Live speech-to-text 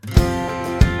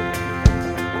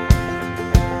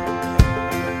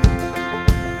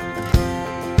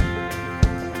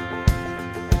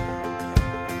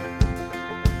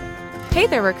Hey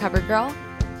there, Recover Girl.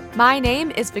 My name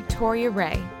is Victoria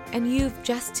Ray, and you've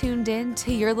just tuned in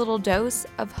to your little dose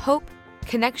of hope,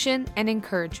 connection, and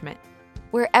encouragement,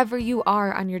 wherever you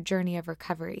are on your journey of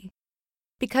recovery.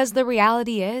 Because the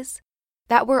reality is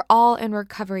that we're all in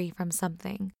recovery from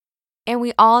something, and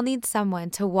we all need someone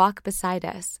to walk beside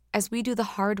us as we do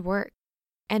the hard work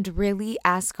and really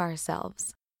ask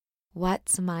ourselves,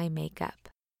 what's my makeup?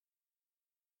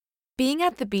 Being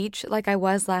at the beach like I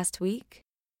was last week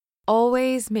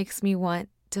always makes me want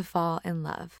to fall in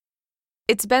love.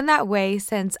 It's been that way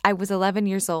since I was 11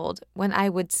 years old, when I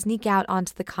would sneak out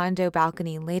onto the condo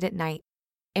balcony late at night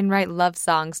and write love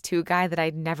songs to a guy that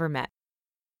I'd never met.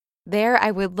 There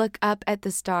I would look up at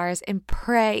the stars and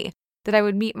pray that I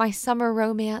would meet my summer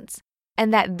romance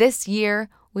and that this year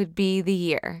would be the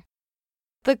year.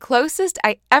 The closest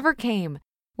I ever came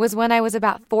was when I was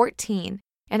about 14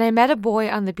 and I met a boy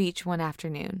on the beach one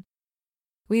afternoon.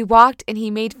 We walked and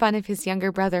he made fun of his younger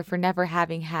brother for never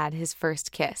having had his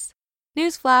first kiss.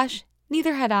 Newsflash,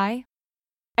 neither had I.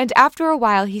 And after a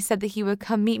while he said that he would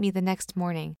come meet me the next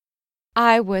morning.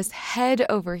 I was head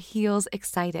over heels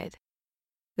excited.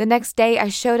 The next day I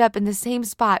showed up in the same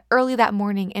spot early that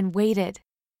morning and waited,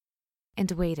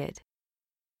 and waited,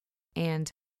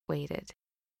 and waited.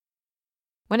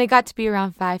 When it got to be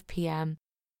around 5 p.m.,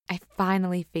 I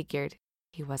finally figured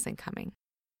he wasn't coming.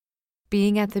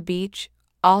 Being at the beach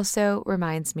also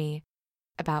reminds me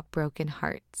about broken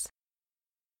hearts.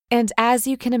 And as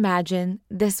you can imagine,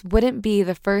 this wouldn't be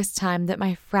the first time that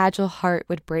my fragile heart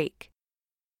would break.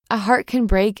 A heart can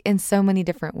break in so many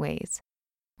different ways.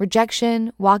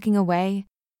 Rejection, walking away,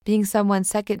 being someone's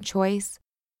second choice,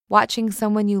 watching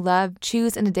someone you love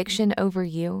choose an addiction over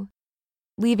you,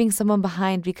 leaving someone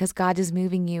behind because God is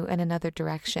moving you in another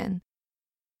direction,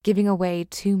 giving away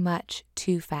too much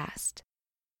too fast,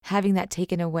 having that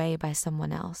taken away by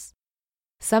someone else.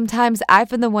 Sometimes I've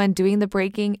been the one doing the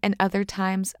breaking, and other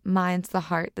times mine's the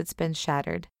heart that's been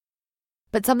shattered.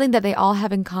 But something that they all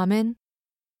have in common,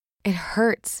 it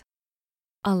hurts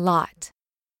a lot.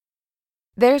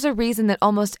 There's a reason that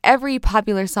almost every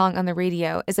popular song on the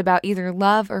radio is about either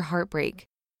love or heartbreak,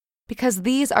 because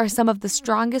these are some of the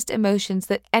strongest emotions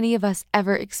that any of us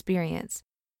ever experience.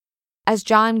 As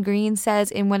John Green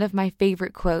says in one of my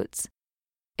favorite quotes,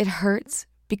 it hurts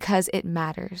because it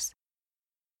matters.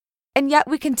 And yet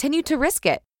we continue to risk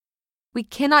it. We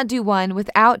cannot do one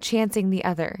without chancing the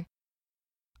other.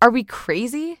 Are we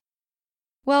crazy?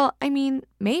 Well,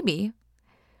 maybe.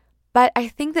 But I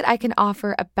think that I can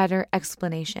offer a better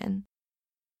explanation.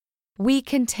 We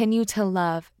continue to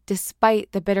love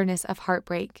despite the bitterness of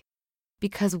heartbreak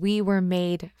because we were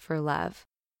made for love.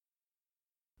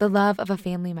 The love of a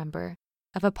family member,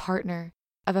 of a partner,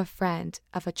 of a friend,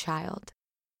 of a child.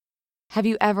 Have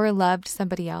you ever loved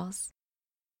somebody else?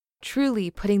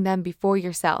 Truly putting them before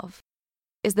yourself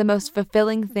is the most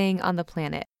fulfilling thing on the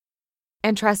planet.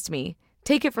 And trust me,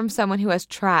 take it from someone who has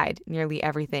tried nearly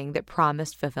everything that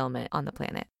promised fulfillment on the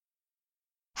planet.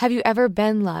 Have you ever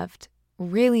been loved,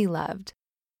 really loved?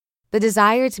 The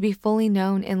desire to be fully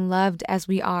known and loved as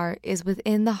we are is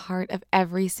within the heart of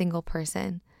every single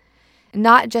person.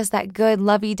 Not just that good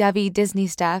lovey-dovey Disney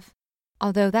stuff,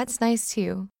 although that's nice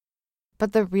too,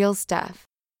 but the real stuff.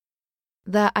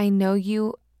 The I know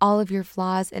you, all of your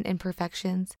flaws and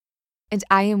imperfections, and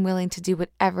I am willing to do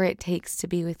whatever it takes to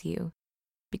be with you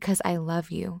because I love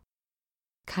you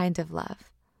kind of love.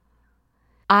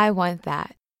 I want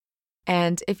that.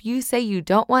 And if you say you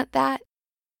don't want that,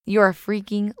 you're a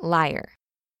freaking liar.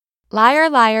 Liar,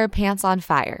 liar, pants on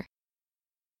fire.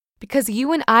 Because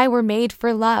you and I were made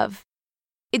for love.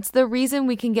 It's the reason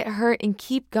we can get hurt and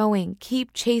keep going,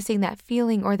 keep chasing that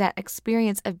feeling or that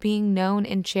experience of being known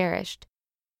and cherished.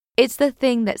 It's the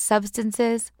thing that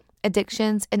substances,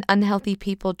 addictions, and unhealthy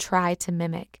people try to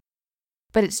mimic.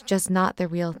 But it's just not the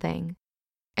real thing,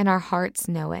 and our hearts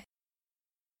know it.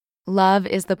 Love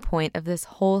is the point of this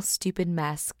whole stupid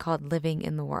mess called living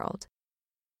in the world.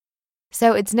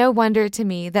 So it's no wonder to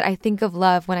me that I think of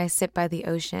love when I sit by the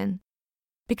ocean.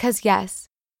 Because yes,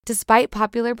 despite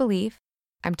popular belief,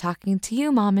 I'm talking to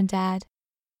you, Mom and Dad.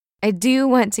 I do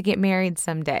want to get married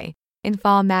someday and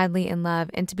fall madly in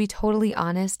love, and to be totally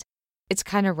honest, it's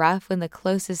kind of rough when the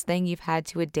closest thing you've had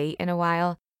to a date in a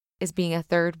while is being a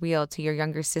third wheel to your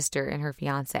younger sister and her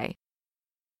fiancé.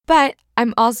 But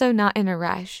I'm also not in a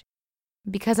rush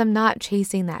because I'm not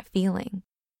chasing that feeling.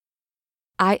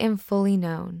 I am fully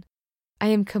known. I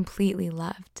am completely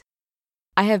loved.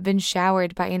 I have been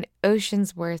showered by an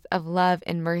ocean's worth of love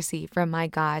and mercy from my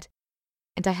God,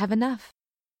 and I have enough.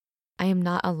 I am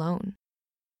not alone.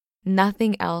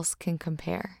 Nothing else can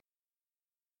compare.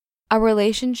 A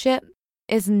relationship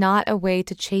is not a way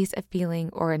to chase a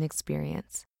feeling or an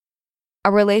experience.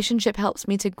 A relationship helps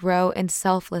me to grow in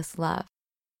selfless love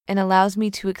and allows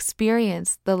me to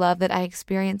experience the love that I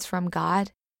experience from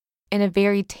God in a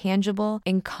very tangible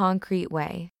and concrete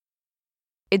way.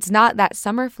 It's not that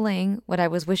summer fling, what I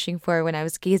was wishing for when I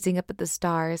was gazing up at the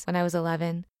stars when I was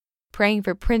 11, praying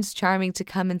for Prince Charming to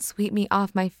come and sweep me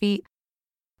off my feet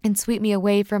and sweep me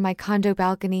away from my condo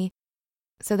balcony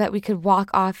so that we could walk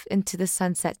off into the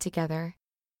sunset together.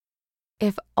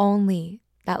 If only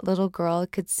that little girl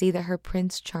could see that her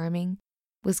Prince Charming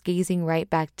was gazing right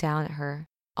back down at her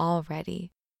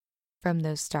already from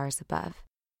those stars above.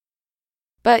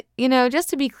 But, just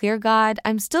to be clear, God,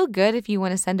 I'm still good if you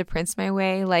want to send a prince my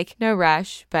way, no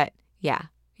rush, but yeah,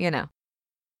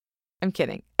 I'm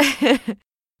kidding.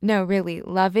 No, really,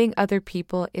 loving other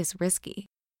people is risky.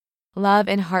 Love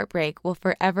and heartbreak will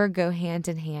forever go hand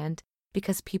in hand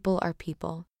because people are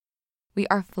people. We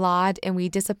are flawed and we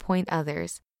disappoint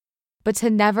others. But to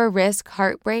never risk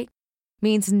heartbreak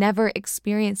means never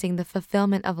experiencing the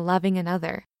fulfillment of loving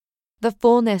another, the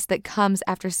fullness that comes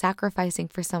after sacrificing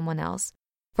for someone else,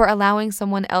 for allowing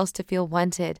someone else to feel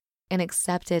wanted and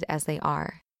accepted as they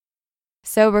are.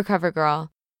 So, Recover Girl,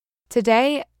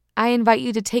 today I invite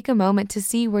you to take a moment to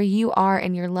see where you are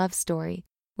in your love story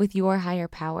with your higher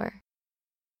power.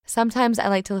 Sometimes I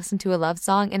like to listen to a love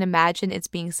song and imagine it's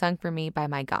being sung for me by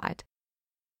my God.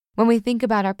 When we think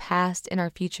about our past and our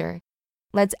future,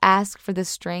 let's ask for the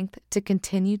strength to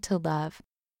continue to love,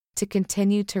 to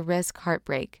continue to risk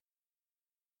heartbreak.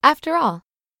 After all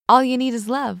you need is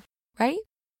love, right?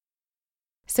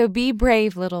 So be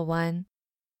brave, little one.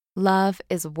 Love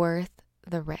is worth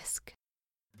the risk.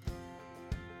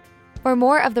 For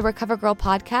more of the Recover Girl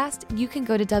podcast, you can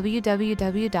go to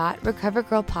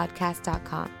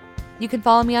www.recovergirlpodcast.com. You can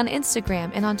follow me on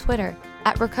Instagram and on Twitter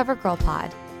at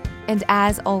RecoverGirlPod. And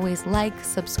as always, like,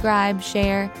 subscribe,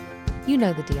 share. You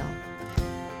know the deal.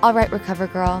 All right, Recover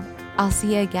Girl, I'll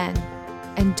see you again.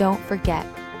 And don't forget,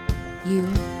 you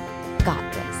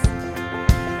got this.